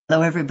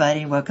Hello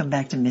everybody and welcome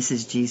back to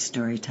Mrs. G's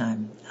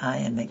Storytime. I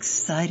am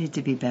excited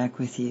to be back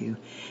with you,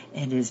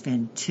 and it has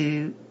been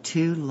too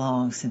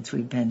long since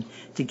we've been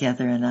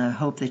together, and I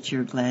hope that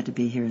you're glad to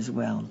be here as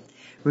well.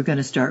 We're going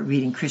to start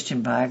reading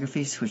Christian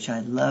biographies, which I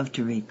love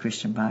to read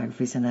Christian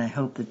biographies, and I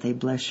hope that they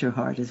bless your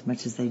heart as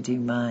much as they do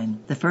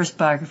mine. The first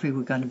biography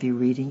we're going to be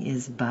reading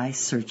is By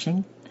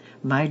Searching,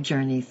 My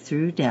Journey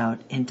Through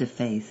Doubt into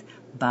Faith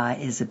by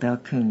Isabel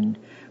Kuhn,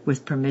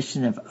 with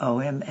permission of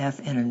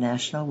OMF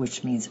International,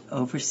 which means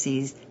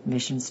Overseas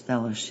Missions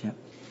Fellowship.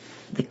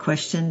 The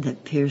question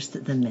that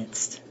pierced the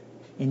midst.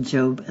 In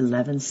Job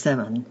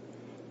 11:7,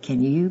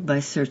 can you by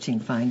searching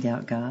find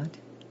out God?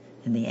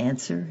 And the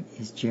answer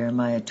is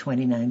Jeremiah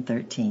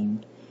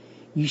 29:13.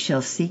 You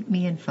shall seek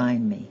me and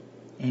find me,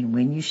 and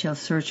when you shall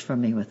search for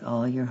me with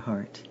all your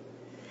heart.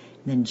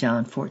 And then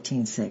John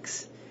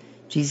 14:6.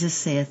 Jesus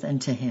saith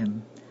unto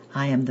him,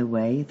 I am the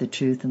way, the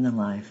truth, and the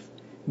life.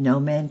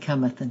 No man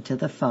cometh unto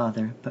the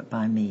Father but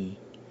by me.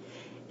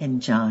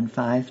 In John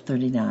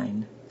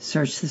 5:39,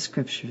 search the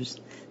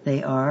Scriptures,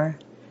 they are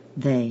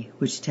they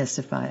which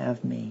testify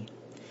of me.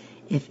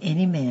 If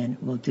any man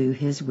will do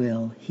his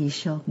will, he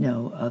shall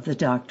know of the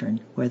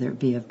doctrine, whether it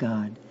be of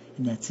God.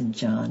 And that's in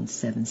John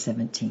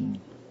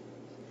 7:17.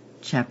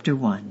 Chapter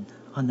 1,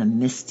 on the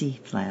misty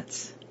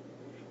flats.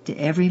 To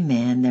every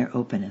man there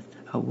openeth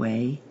a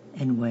way,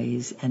 and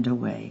ways, and a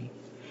way.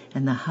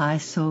 And the high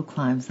soul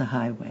climbs the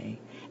highway,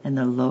 and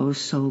the low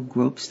soul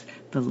gropes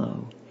the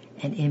low,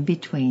 and in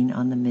between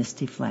on the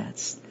misty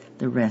flats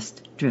the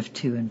rest drift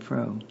to and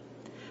fro.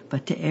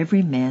 But to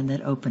every man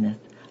that openeth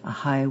a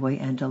highway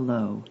and a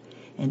low,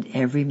 and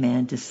every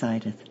man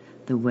decideth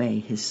the way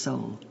his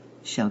soul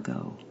shall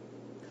go.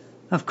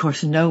 Of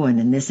course, no one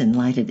in this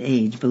enlightened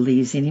age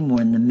believes any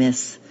more in the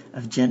myths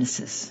of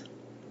Genesis.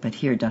 But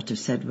here Dr.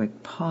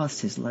 Sedgwick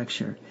paused his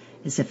lecture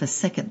as if a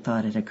second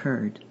thought had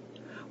occurred.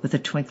 With a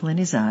twinkle in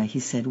his eye, he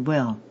said,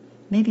 well,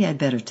 maybe I'd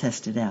better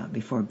test it out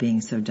before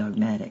being so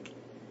dogmatic.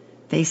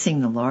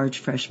 Facing the large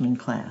freshman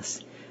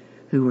class,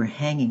 who were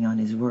hanging on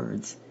his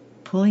words,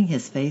 pulling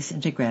his face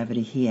into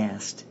gravity, he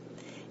asked,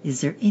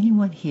 is there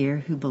anyone here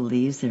who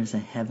believes there's a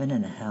heaven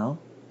and a hell?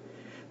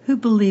 Who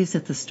believes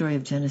that the story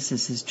of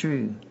Genesis is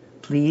true?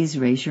 Please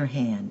raise your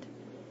hand.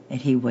 And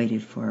he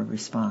waited for a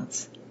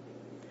response.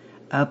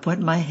 Up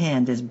went my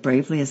hand as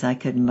bravely as I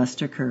could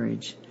muster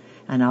courage,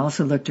 and I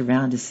also looked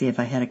around to see if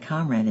I had a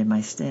comrade in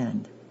my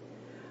stead.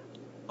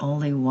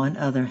 Only one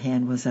other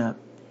hand was up,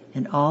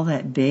 and all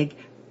that big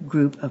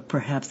group of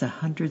perhaps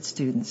 100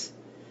 students.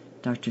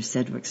 Dr.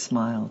 Sedgwick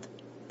smiled.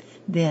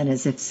 Then,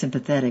 as if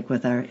sympathetic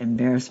with our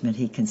embarrassment,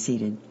 he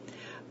conceded,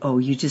 oh,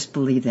 you just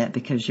believe that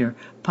because your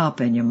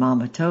papa and your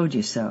mama told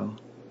you so.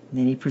 And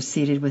then he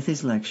proceeded with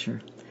his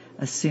lecture,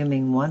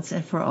 assuming once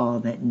and for all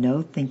that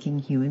no thinking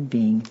human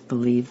being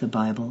believed the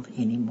Bible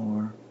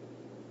anymore.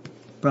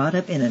 Brought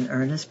up in an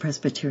earnest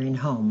Presbyterian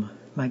home,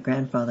 my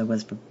grandfather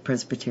was a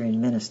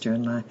Presbyterian minister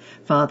and my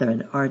father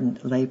an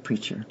ardent lay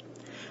preacher.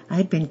 I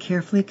had been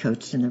carefully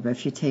coached in the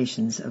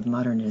refutations of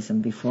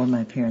modernism before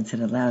my parents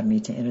had allowed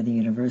me to enter the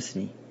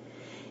university.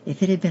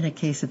 If it had been a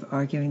case of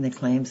arguing the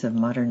claims of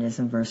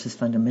modernism versus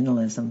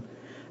fundamentalism,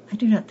 I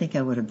do not think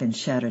I would have been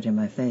shattered in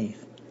my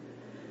faith.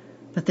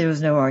 But there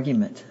was no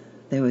argument.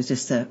 There was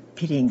just a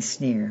pitying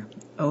sneer.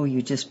 Oh,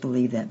 you just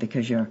believe that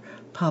because your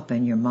papa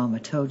and your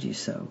mama told you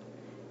so.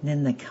 And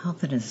then the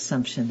confident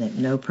assumption that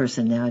no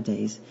person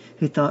nowadays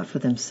who thought for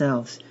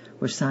themselves,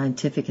 were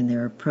scientific in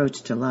their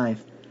approach to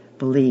life,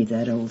 believed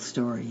that old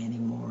story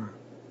anymore.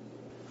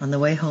 On the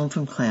way home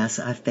from class,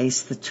 I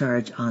faced the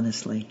charge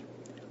honestly.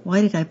 Why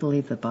did I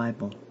believe the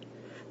Bible?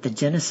 The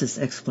Genesis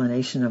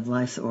explanation of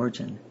life's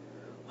origin.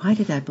 Why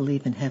did I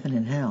believe in heaven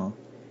and hell?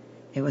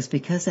 It was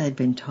because I had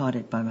been taught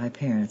it by my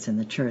parents in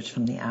the church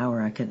from the hour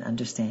I could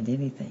understand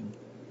anything.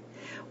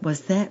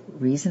 Was that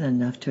reason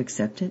enough to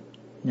accept it?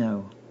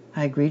 No.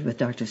 I agreed with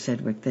Dr.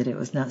 Sedgwick that it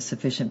was not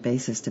sufficient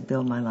basis to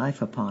build my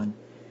life upon.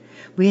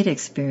 We had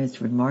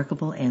experienced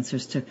remarkable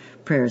answers to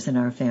prayers in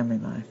our family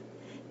life.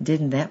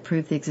 Didn't that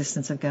prove the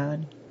existence of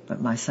God?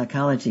 But my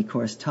psychology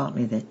course taught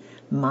me that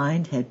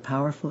mind had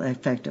powerful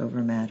effect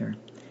over matter.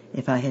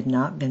 If I had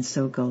not been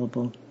so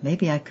gullible,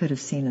 maybe I could have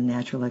seen a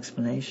natural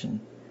explanation.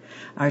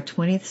 Our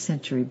 20th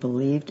century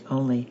believed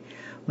only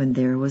when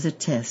there was a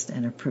test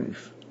and a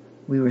proof.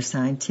 We were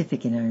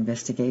scientific in our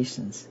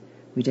investigations.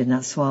 We did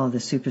not swallow the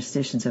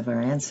superstitions of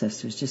our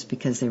ancestors just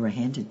because they were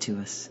handed to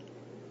us.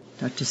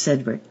 Dr.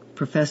 Sedgwick,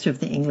 professor of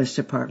the English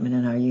department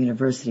in our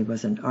university,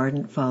 was an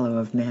ardent follower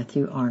of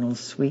Matthew Arnold's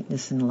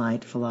sweetness and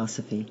light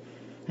philosophy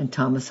and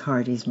Thomas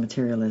Hardy's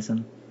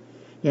materialism.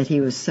 Yet he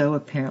was so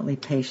apparently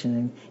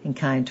patient and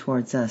kind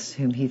towards us,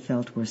 whom he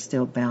felt were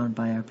still bound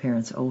by our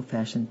parents'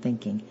 old-fashioned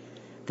thinking,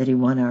 that he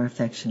won our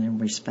affection and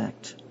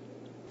respect.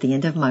 At the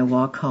end of my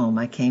walk home,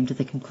 I came to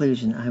the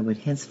conclusion I would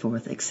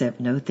henceforth accept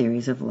no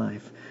theories of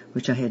life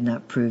which I had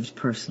not proved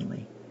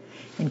personally.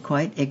 And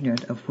quite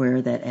ignorant of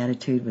where that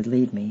attitude would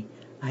lead me,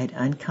 I had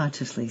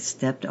unconsciously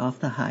stepped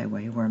off the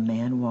highway where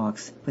man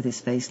walks with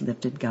his face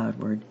lifted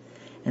Godward,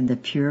 and the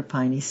pure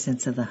piney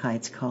sense of the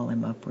heights call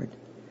him upward.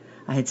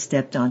 I had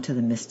stepped onto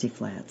the misty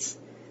flats,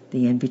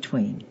 the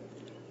in-between,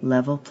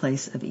 level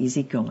place of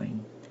easy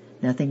going.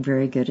 Nothing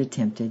very good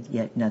attempted,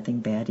 yet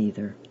nothing bad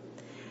either.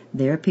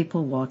 There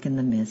people walk in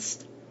the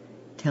mist,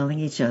 telling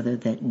each other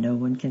that no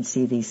one can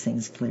see these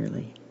things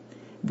clearly.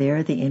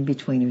 There the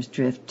in-betweeners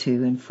drift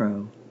to and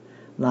fro.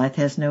 Life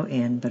has no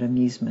end but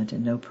amusement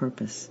and no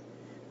purpose.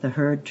 The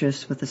herd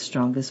drifts with the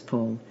strongest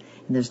pull,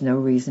 and there's no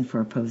reason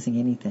for opposing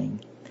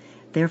anything.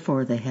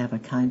 Therefore they have a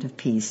kind of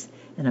peace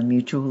and a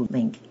mutual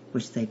link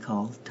which they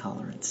call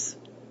tolerance.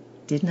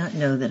 Did not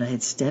know that I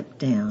had stepped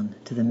down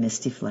to the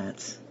misty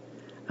flats.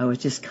 I was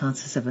just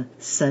conscious of a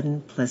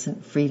sudden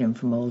pleasant freedom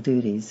from old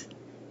duties.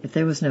 If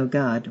there was no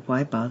God,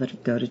 why bother to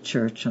go to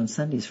church on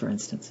Sundays, for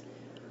instance?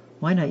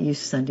 Why not use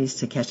Sundays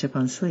to catch up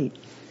on sleep,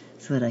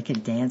 so that I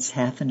could dance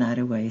half the night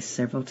away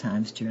several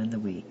times during the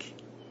week?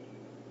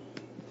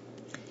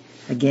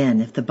 Again,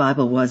 if the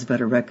Bible was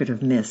but a record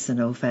of myths and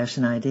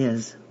old-fashioned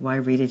ideas, why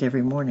read it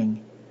every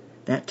morning?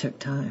 That took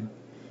time.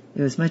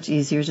 It was much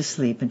easier to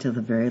sleep until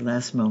the very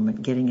last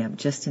moment, getting up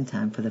just in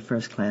time for the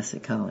first class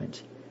at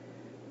college.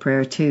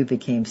 Prayer, too,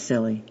 became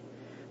silly.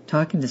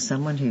 Talking to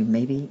someone who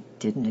maybe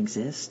didn't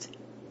exist.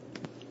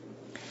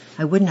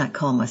 I would not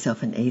call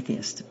myself an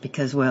atheist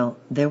because, well,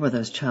 there were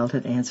those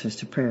childhood answers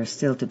to prayer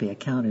still to be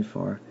accounted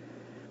for,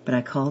 but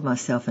I called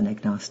myself an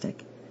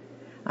agnostic.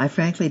 I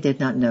frankly did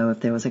not know if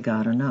there was a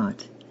God or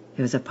not.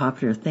 It was a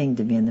popular thing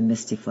to be in the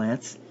misty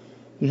flats.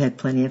 You had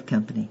plenty of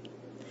company.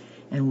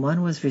 And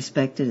one was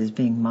respected as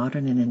being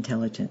modern and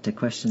intelligent to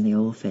question the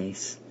old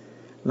faiths.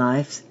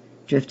 Life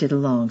drifted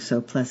along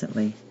so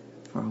pleasantly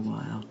for a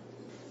while.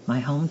 My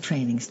home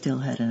training still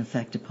had an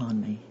effect upon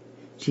me.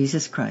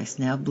 Jesus Christ,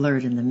 now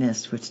blurred in the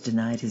mist which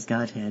denied his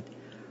Godhead,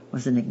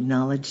 was an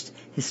acknowledged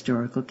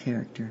historical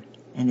character,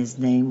 and his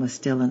name was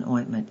still an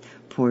ointment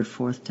poured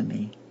forth to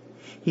me.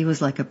 He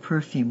was like a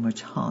perfume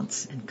which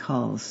haunts and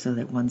calls so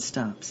that one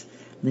stops,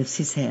 lifts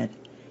his head,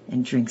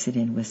 and drinks it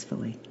in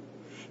wistfully.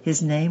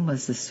 His name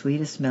was the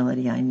sweetest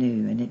melody I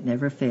knew, and it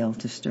never failed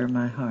to stir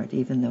my heart,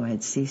 even though I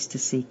had ceased to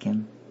seek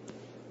him.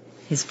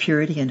 His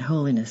purity and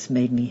holiness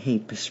made me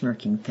hate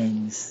besmirking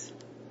things.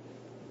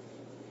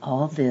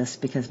 All this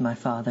because my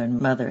father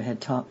and mother had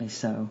taught me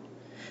so.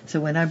 So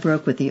when I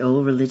broke with the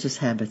old religious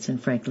habits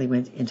and frankly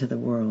went into the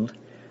world,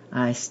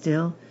 I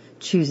still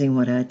choosing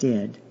what I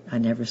did, I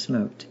never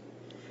smoked.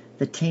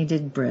 The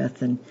tainted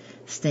breath and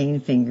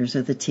stained fingers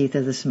of the teeth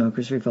of the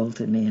smokers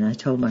revolted me, and I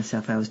told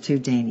myself I was too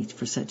dainty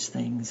for such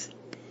things.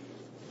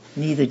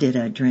 Neither did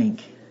I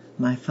drink.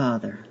 My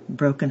father,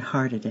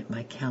 broken-hearted at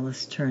my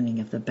callous turning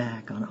of the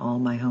back on all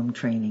my home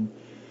training,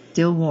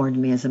 still warned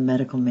me as a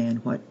medical man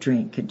what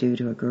drink could do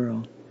to a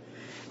girl.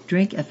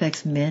 Drink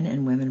affects men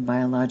and women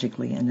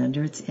biologically, and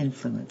under its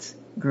influence,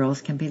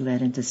 girls can be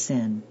led into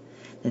sin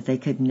that they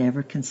could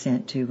never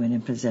consent to when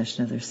in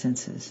possession of their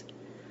senses.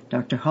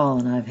 Dr. Hall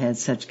and I have had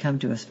such come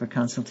to us for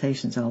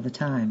consultations all the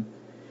time.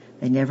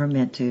 They never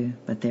meant to,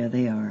 but there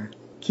they are.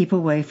 Keep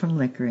away from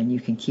liquor and you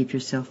can keep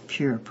yourself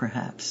pure,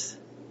 perhaps.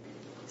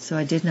 So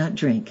I did not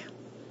drink.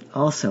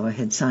 Also, I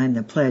had signed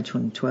the pledge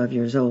when 12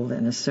 years old,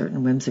 and a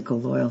certain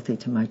whimsical loyalty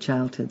to my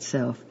childhood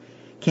self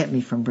kept me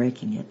from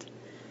breaking it.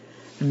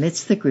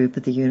 Amidst the group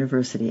at the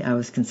university, I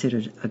was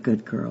considered a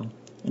good girl,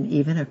 and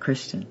even a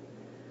Christian.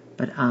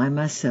 But I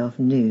myself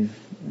knew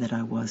that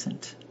I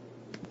wasn't.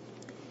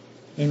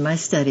 In my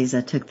studies, I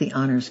took the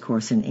honors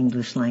course in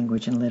English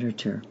language and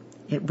literature.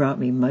 It brought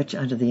me much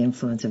under the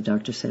influence of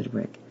Dr.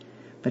 Sedgwick.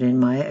 But in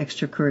my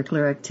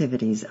extracurricular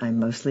activities, I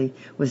mostly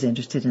was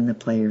interested in the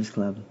Players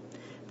Club,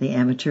 the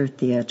amateur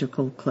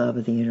theatrical club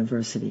of the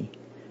university.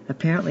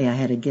 Apparently, I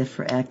had a gift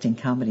for acting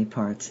comedy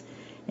parts,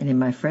 and in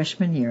my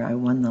freshman year, I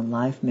won the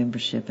life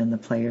membership in the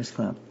Players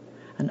Club,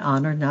 an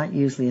honor not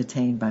usually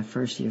attained by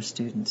first-year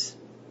students.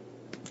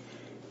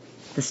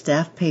 The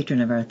staff patron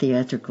of our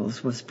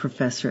theatricals was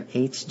Professor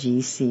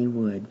H.G.C.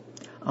 Wood,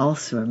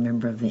 also a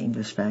member of the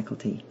English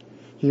faculty.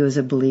 He was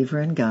a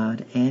believer in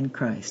God and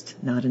Christ,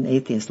 not an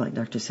atheist like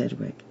Dr.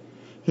 Sedgwick.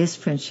 His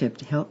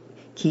friendship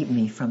helped keep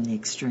me from the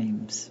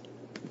extremes.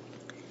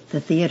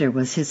 The theater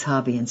was his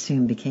hobby and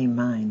soon became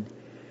mine.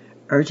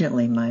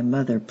 Urgently, my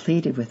mother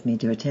pleaded with me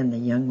to attend the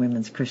Young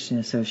Women's Christian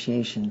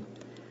Association.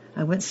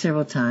 I went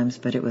several times,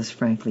 but it was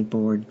frankly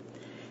bored,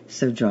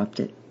 so dropped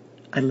it.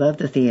 I loved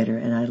the theater,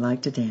 and I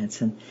liked to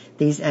dance, and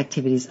these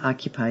activities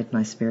occupied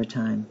my spare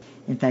time.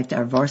 In fact,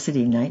 our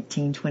varsity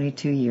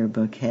 1922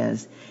 yearbook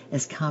has,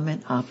 as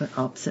comment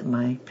opposite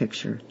my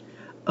picture,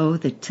 "Oh,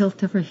 the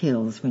tilt of her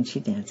heels when she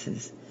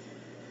dances."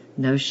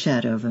 No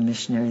shadow of a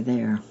missionary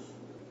there.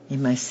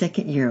 In my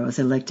second year, I was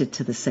elected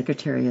to the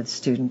Secretary of the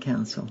Student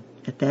Council.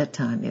 At that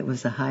time, it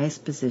was the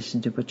highest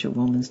position to which a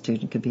woman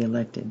student could be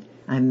elected.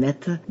 I met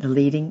the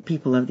leading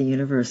people of the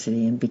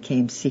university and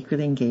became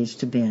secretly engaged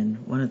to Ben,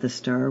 one of the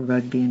star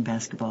rugby and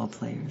basketball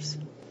players.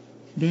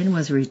 Ben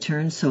was a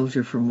returned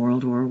soldier from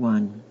World War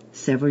I,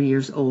 several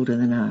years older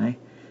than I,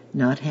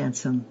 not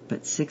handsome,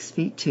 but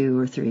 6'2"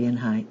 or 3" in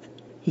height.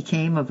 He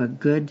came of a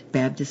good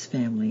Baptist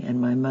family,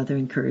 and my mother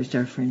encouraged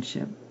our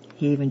friendship.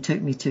 He even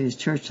took me to his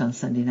church on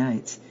Sunday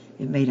nights.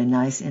 It made a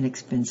nice,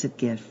 inexpensive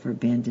gift, for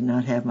Ben did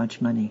not have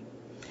much money.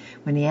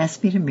 When he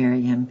asked me to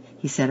marry him,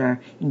 he said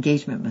our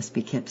engagement must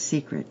be kept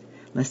secret,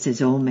 lest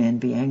his old man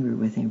be angry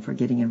with him for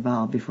getting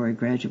involved before he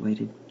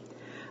graduated.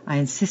 I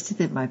insisted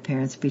that my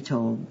parents be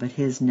told, but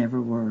his never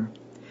were.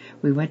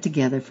 We went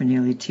together for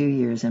nearly 2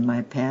 years, and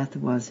my path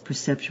was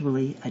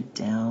perceptually a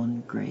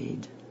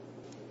downgrade.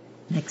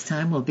 Next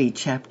time will be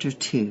Chapter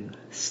 2,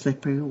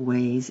 Slippery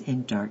Ways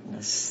in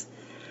Darkness.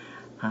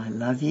 I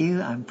love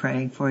you, I'm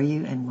praying for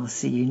you, and we'll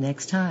see you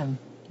next time.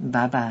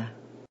 Bye-bye.